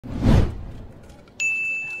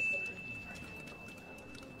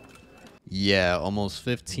Yeah, almost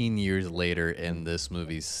 15 years later, and this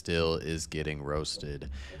movie still is getting roasted.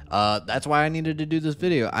 That's why I needed to do this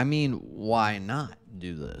video. I mean, why not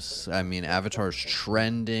do this? I mean, Avatar's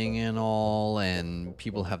trending and all, and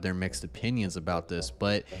people have their mixed opinions about this,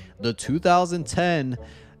 but the 2010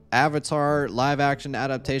 Avatar live action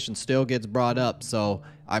adaptation still gets brought up. So,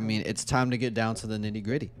 I mean, it's time to get down to the nitty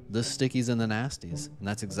gritty, the stickies and the nasties. And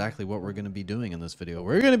that's exactly what we're going to be doing in this video.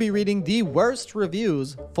 We're going to be reading the worst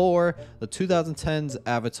reviews for the 2010's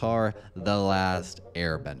Avatar, The Last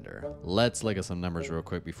Airbender. Let's look at some numbers real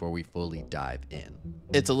quick before we fully dive in.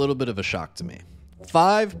 It's a little bit of a shock to me.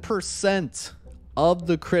 5% of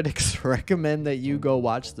the critics recommend that you go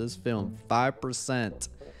watch this film. 5%.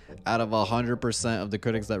 Out of 100% of the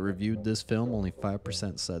critics that reviewed this film, only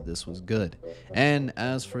 5% said this was good. And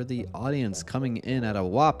as for the audience, coming in at a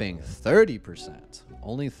whopping 30%,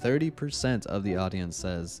 only 30% of the audience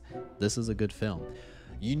says this is a good film.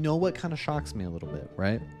 You know what kind of shocks me a little bit,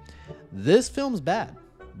 right? This film's bad,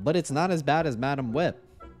 but it's not as bad as Madam Web.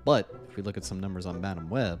 But if we look at some numbers on Madam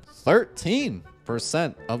Web,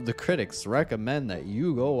 13% of the critics recommend that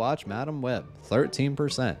you go watch Madam Web.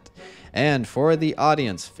 13%. And for the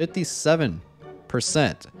audience,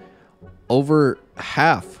 57%, over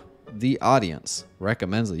half the audience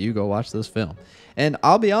recommends that you go watch this film. And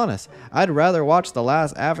I'll be honest, I'd rather watch The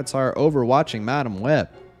Last Avatar over watching Madam Web.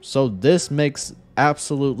 So this makes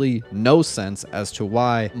absolutely no sense as to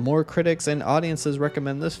why more critics and audiences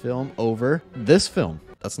recommend this film over this film.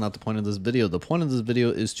 That's not the point of this video. The point of this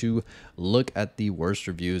video is to look at the worst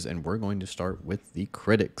reviews, and we're going to start with the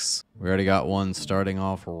critics. We already got one starting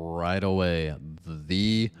off right away.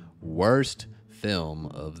 The worst film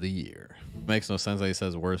of the year. Makes no sense that he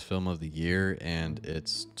says worst film of the year, and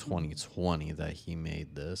it's 2020 that he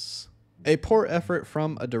made this. A poor effort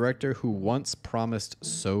from a director who once promised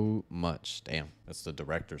so much. Damn, that's the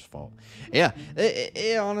director's fault. Yeah,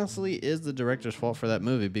 it honestly is the director's fault for that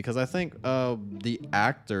movie, because I think the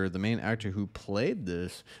main actor who played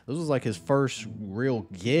this was like his first real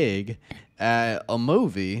gig at a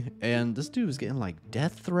movie, and this dude was getting like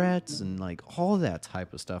death threats and like all that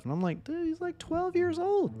type of stuff. And I'm like, dude, he's like 12 years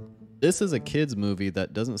old. This is a kid's movie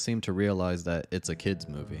that doesn't seem to realize that it's a kid's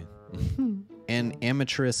movie. An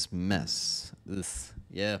amateurish mess.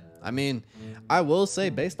 Yeah, I mean, I will say,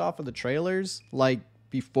 based off of the trailers, like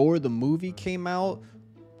before the movie came out,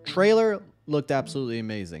 trailer looked absolutely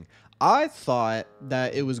amazing. I thought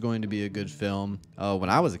that it was going to be a good film when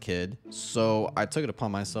I was a kid, so I took it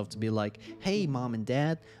upon myself to be like, hey, mom and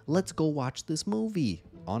dad, let's go watch this movie.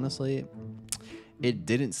 Honestly, it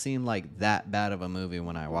didn't seem like that bad of a movie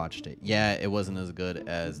when I watched it. Yeah, it wasn't as good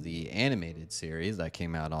as the animated series that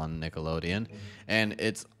came out on Nickelodeon, and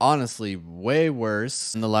it's honestly way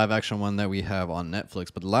worse than the live action one that we have on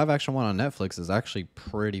Netflix. But the live action one on Netflix is actually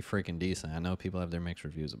pretty freaking decent. I know people have their mixed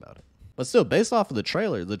reviews about it, but still, based off of the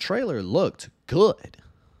trailer looked good.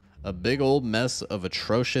 A big old mess of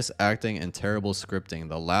atrocious acting and terrible scripting.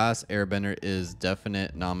 The Last Airbender is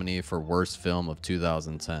definite nominee for worst film of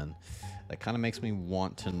 2010. That kind of makes me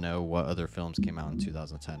want to know what other films came out in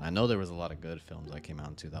 2010. I know there was a lot of good films that came out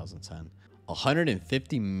in 2010.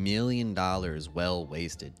 $150 million well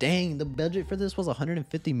wasted. Dang, the budget for this was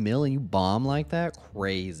 $150 million. You bomb like that?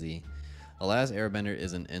 Crazy. The Last Airbender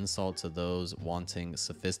is an insult to those wanting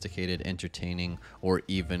sophisticated, entertaining, or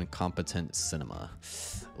even competent cinema.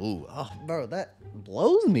 Ooh, oh, bro, that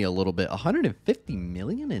blows me a little bit. $150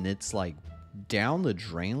 million and it's like down the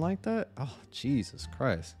drain like that? Oh, Jesus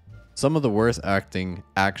Christ. Some of the worst acting,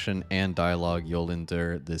 action, and dialogue you'll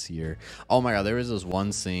endure this year. Oh my god, there was this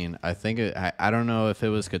one scene. I think I don't know if it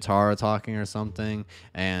was Katara talking or something,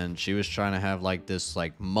 and she was trying to have like this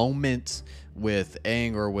like moment with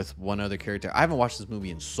Aang or with one other character. I haven't watched this movie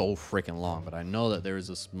in so freaking long, but I know that there was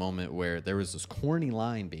this moment where there was this corny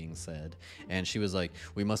line being said, and she was like,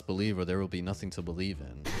 "We must believe, or there will be nothing to believe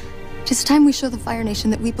in." It is time we show the Fire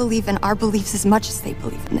Nation that we believe in our beliefs as much as they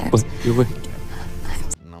believe in theirs.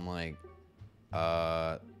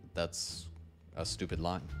 That's a stupid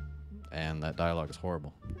line, and that dialogue is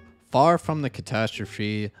horrible. Far from the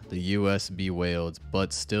catastrophe, the US bewailed,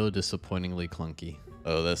 but still disappointingly clunky.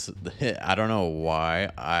 Oh, I don't know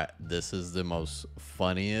why this is the most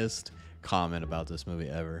funniest comment about this movie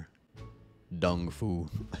ever. Dung fu.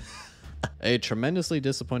 A tremendously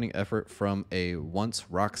disappointing effort from a once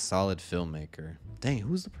rock solid filmmaker. Dang,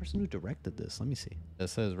 who's the person who directed this? Let me see. It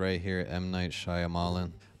says right here, M. Night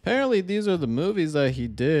Shyamalan. Apparently, these are the movies that he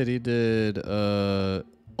did. He did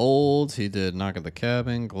Old. He did Knock at the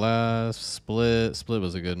Cabin, Glass, Split. Split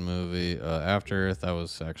was a good movie. After Earth, that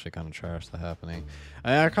was actually kind of trash. The Happening.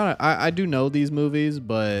 I do know these movies,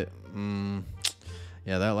 but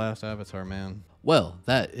Yeah, that last Avatar, man. Well,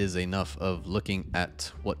 that is enough of looking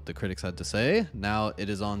at what the critics had to say. Now it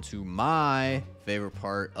is on to my favorite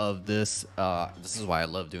part of this. This is why I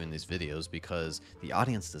love doing these videos, because the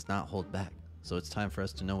audience does not hold back. So it's time for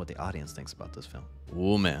us to know what the audience thinks about this film.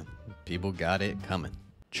 Oh man, people got it coming.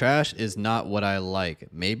 Trash is not what I like.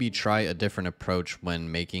 Maybe try a different approach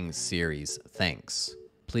when making series. Thanks.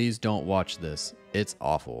 Please don't watch this. It's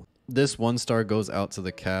awful. This 1 star goes out to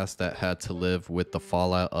the cast that had to live with the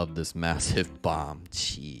fallout of this massive bomb.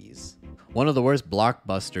 Jeez. One of the worst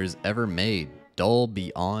blockbusters ever made. Dull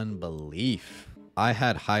beyond belief. I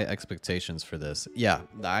had high expectations for this. Yeah,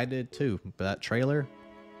 I did too. But that trailer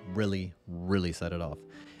really set it off.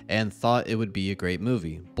 And thought it would be a great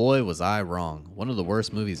movie. Boy, was I wrong. One of the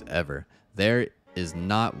worst movies ever. There is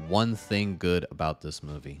not one thing good about this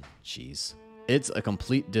movie. Jeez. It's a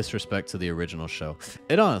complete disrespect to the original show.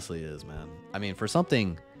 It honestly is, man. I mean, for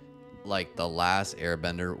something like The Last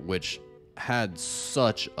Airbender, which had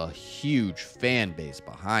such a huge fan base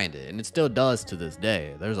behind it, and it still does to this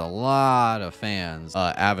day. There's a lot of fans,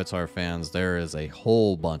 Avatar fans. There is a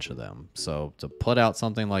whole bunch of them. So to put out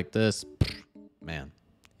something like this, man,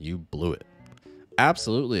 you blew it.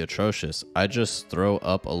 Absolutely atrocious. I just throw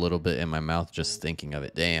up a little bit in my mouth just thinking of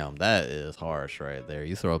it. Damn, that is harsh right there.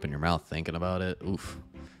 You throw up in your mouth thinking about it. Oof.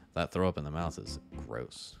 That throw up in the mouth is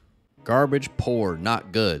gross. Garbage, poor,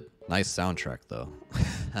 not good. Nice soundtrack though.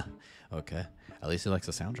 Okay, at least he likes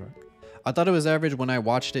the soundtrack. I thought it was average when I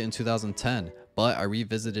watched it in 2010, but I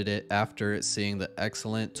revisited it after seeing the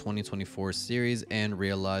excellent 2024 series and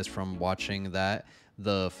realized from watching that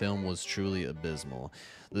the film was truly abysmal.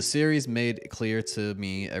 The series made clear to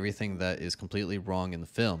me everything that is completely wrong in the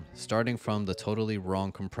film, starting from the totally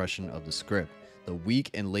wrong compression of the script, the weak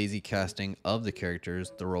and lazy casting of the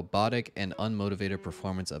characters, the robotic and unmotivated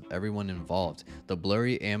performance of everyone involved, the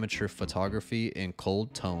blurry amateur photography in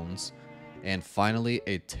cold tones, and finally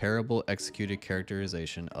a terrible executed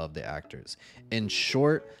characterization of the actors. In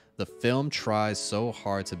short, the film tries so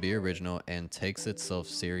hard to be original and takes itself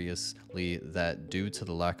seriously that due to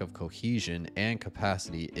the lack of cohesion and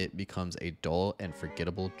capacity, it becomes a dull and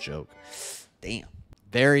forgettable joke. Damn.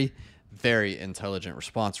 Very intelligent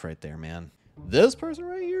response right there, man. This person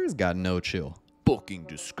right here has got no chill. Fucking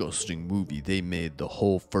disgusting movie. They made the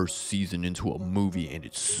whole first season into a movie and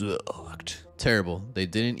it sucked. Terrible. They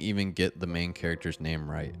didn't even get the main character's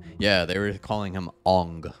name right. Yeah, they were calling him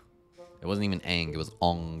Ong. It wasn't even Aang, it was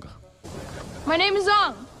Ong. My name is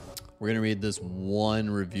Ong. We're gonna read this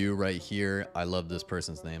one review right here. I love this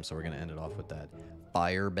person's name, so we're gonna end it off with that.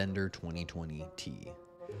 Firebender 2020 T.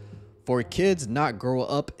 For kids, not grow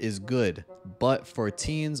up is good, but for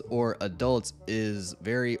teens or adults is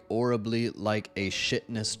very horribly like a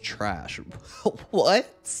shitness trash.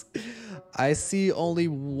 What? I see only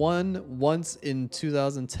one once in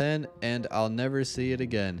 2010 and I'll never see it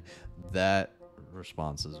again. That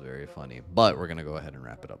response is very funny, but we're gonna go ahead and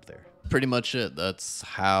wrap it up there. Pretty much it. That's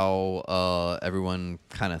how everyone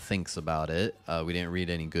kind of thinks about it. We didn't read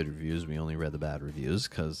any good reviews. We only read the bad reviews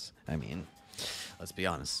because, I mean, let's be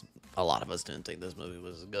honest, a lot of us didn't think this movie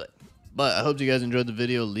was good. But I hope you guys enjoyed the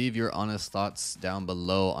video. Leave your honest thoughts down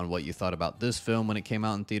below on what you thought about this film when it came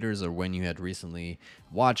out in theaters, or when you had recently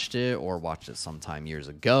watched it or watched it sometime years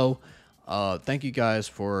ago. Thank you guys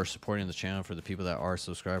for supporting the channel. For the people that are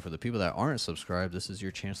subscribed, for the people that aren't subscribed, this is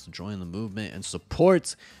your chance to join the movement and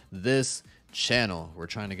support this channel. We're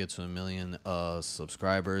trying to get to 1 million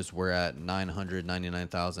subscribers. We're at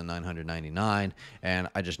 999,999, and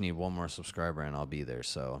I just need one more subscriber and I'll be there.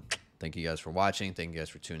 So thank you guys for watching. Thank you guys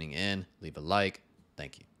for tuning in. Leave a like.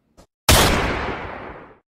 Thank you.